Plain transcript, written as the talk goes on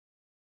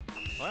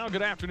Well,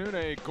 good afternoon.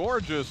 A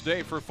gorgeous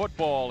day for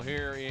football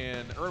here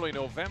in early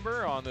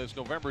November. On this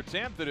November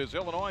 10th, it is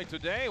Illinois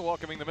today,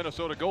 welcoming the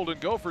Minnesota Golden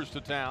Gophers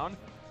to town.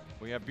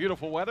 We have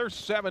beautiful weather,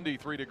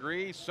 73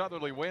 degrees,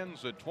 southerly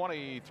winds at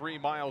 23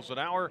 miles an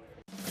hour.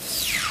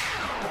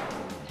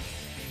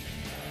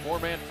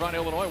 Four-man front,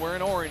 Illinois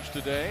wearing orange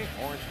today.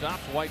 Orange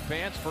tops, white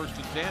pants, 1st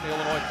and 10.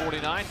 Illinois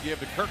 49, give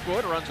to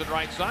Kirkwood, runs it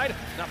right side.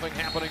 Nothing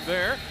happening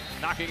there.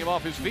 Knocking him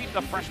off his feet,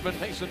 the freshman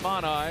Mason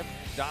Monheim.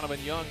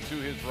 Donovan Young to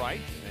his right.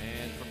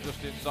 And from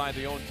just inside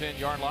the own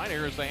 10-yard line,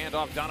 here is the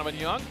handoff. Donovan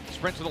Young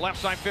sprints to the left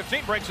side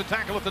 15, breaks the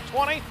tackle at the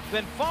 20,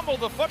 then fumbled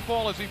the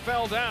football as he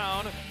fell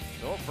down.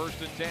 So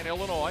 1st and 10,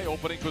 Illinois,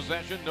 opening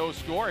possession, no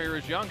score. Here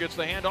is Young, gets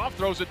the handoff,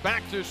 throws it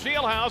back to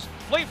Shieldhouse.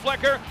 Flea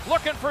flicker,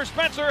 looking for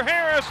Spencer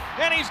Harris,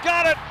 and he's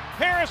got it.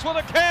 Harris with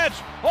a catch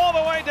all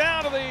the way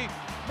down to the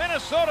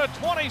Minnesota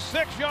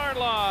 26-yard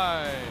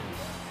line.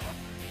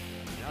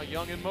 Now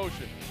Young in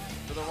motion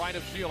to the right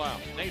of Shieldhouse.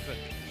 Nathan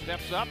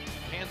steps up,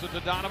 hands it to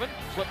Donovan,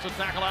 slips a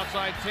tackle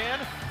outside 10,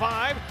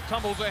 5,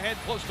 tumbles ahead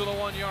close to the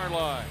 1-yard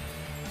line.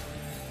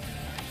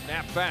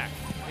 Snap back.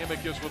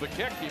 Imicus with a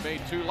kick. He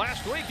made 2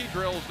 last week. He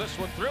drills this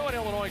one through, and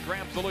Illinois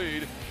grabs the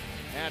lead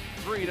at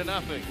 3-0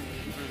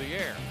 through the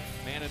air.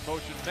 Man in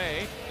motion,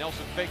 May.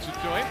 Nelson fakes it to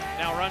him.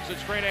 Now runs it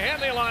straight ahead.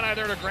 The Illini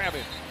there to grab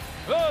him.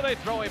 Oh, they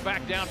throw him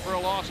back down for a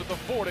loss at the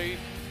 40.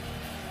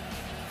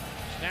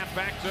 Snap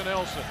back to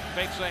Nelson.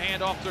 Fakes the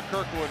handoff to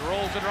Kirkwood.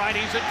 Rolls it right.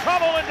 He's in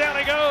trouble, and down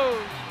he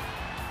goes.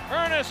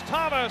 Ernest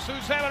Thomas,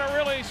 who's having a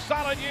really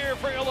solid year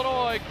for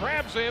Illinois,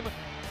 grabs him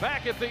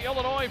back at the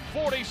Illinois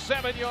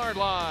 47-yard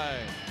line.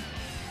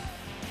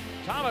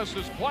 Thomas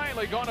has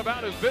quietly gone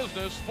about his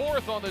business,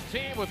 4th on the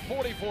team with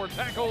 44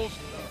 tackles.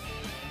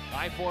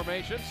 High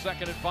formation,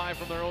 2nd and 5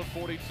 from their own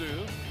 42.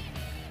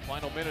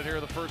 Final minute here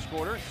of the first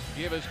quarter.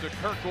 Give is to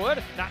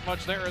Kirkwood. Not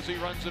much there as he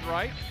runs it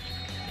right.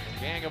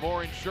 Gang of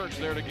orange shirts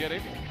there to get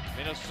him.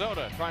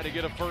 Minnesota trying to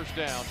get a first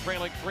down.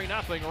 Trailing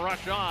 3-0,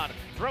 rush on.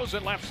 Throws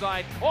it left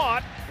side,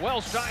 caught.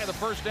 Well shy of the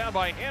first down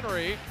by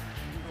Henry.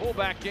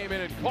 Fullback came in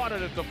and caught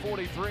it at the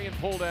 43 and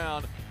pulled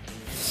down.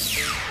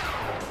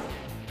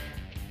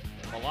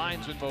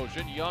 Malines in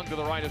motion. Young to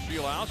the right of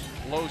Shieldhouse.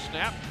 Low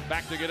snap.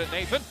 Back to get it,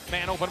 Nathan.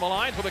 Man open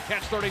Malines with a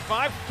catch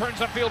 35. Turns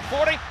upfield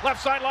 40. Left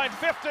sideline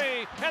 50.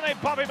 And they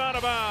pop him out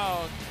of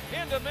bounds.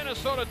 Into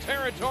Minnesota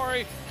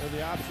territory. So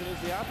the option is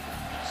the option.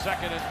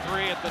 2nd and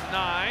 3 at the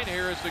 9.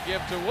 Here is the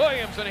give to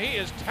Williams, and he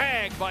is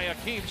tagged by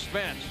Akeem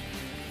Spence.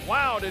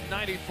 Wow, did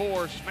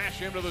 94 smash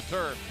him to the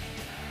turf.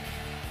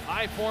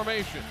 High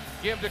formation.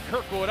 Give to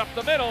Kirkwood up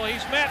the middle.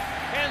 He's met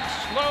and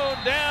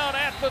slowed down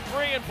at the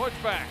 3 and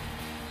pushed back.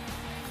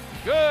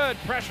 Good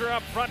pressure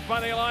up front by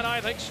the Illini.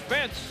 I think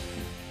Spence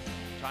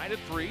tied at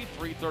 3,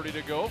 3:30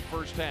 to go,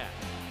 first half.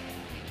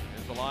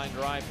 Here's the line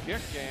drive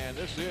kick, and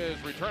this is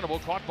returnable,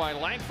 caught by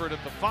Langford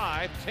at the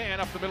 5,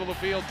 10, up the middle of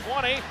the field,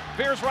 20,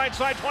 veers right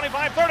side,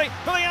 25, 30, to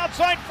the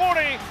outside,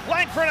 40,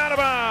 Langford out of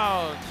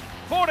bounds,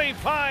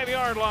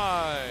 45-yard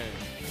line.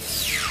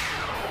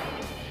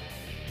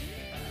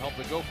 Help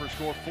the Gophers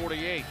score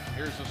 48.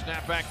 Here's the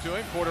snap back to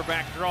him,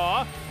 quarterback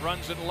draw,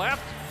 runs it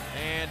left,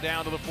 and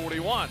down to the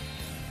 41.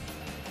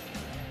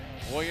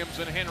 Williams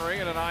and Henry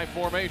in an I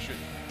formation.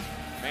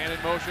 Man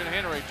in motion,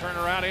 Henry, turn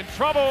around in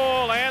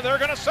trouble, and they're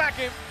going to sack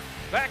him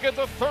back at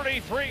the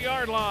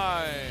 33-yard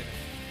line.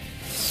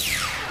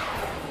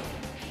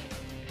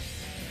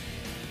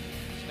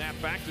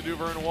 Snap back to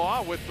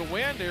Duvernois with the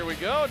wind. Here we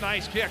go.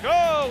 Nice kick.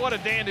 Oh, what a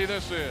dandy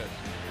this is.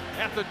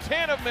 At the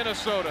 10 of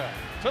Minnesota,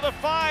 to the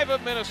 5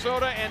 of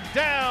Minnesota, and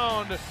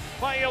down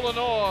by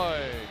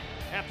Illinois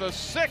at the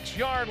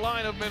 6-yard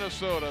line of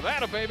Minnesota.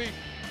 That a baby.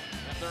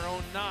 At their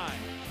own 9.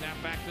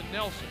 Snap back to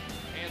Nelson.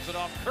 Hands it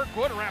off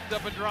Kirkwood, wrapped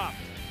up and dropped.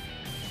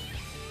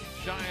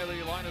 Shy of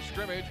the line of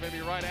scrimmage, maybe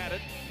right at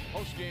it.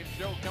 Post-game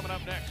show coming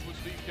up next with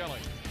Steve Kelly.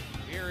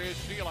 Here is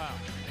Shieldhouse.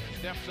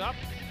 Steps up,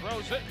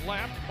 throws it,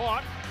 left,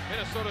 caught.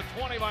 Minnesota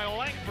 20 by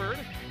Langford.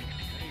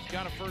 And he's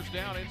got a first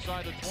down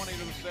inside the 20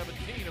 to the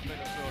 17 of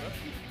Minnesota.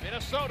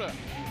 Minnesota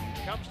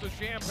comes to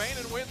Champaign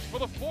and wins for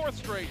the 4th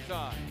straight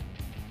time.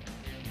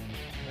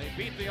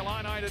 They beat the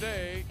Illini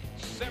today.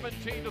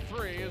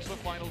 17-3 is the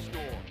final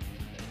score.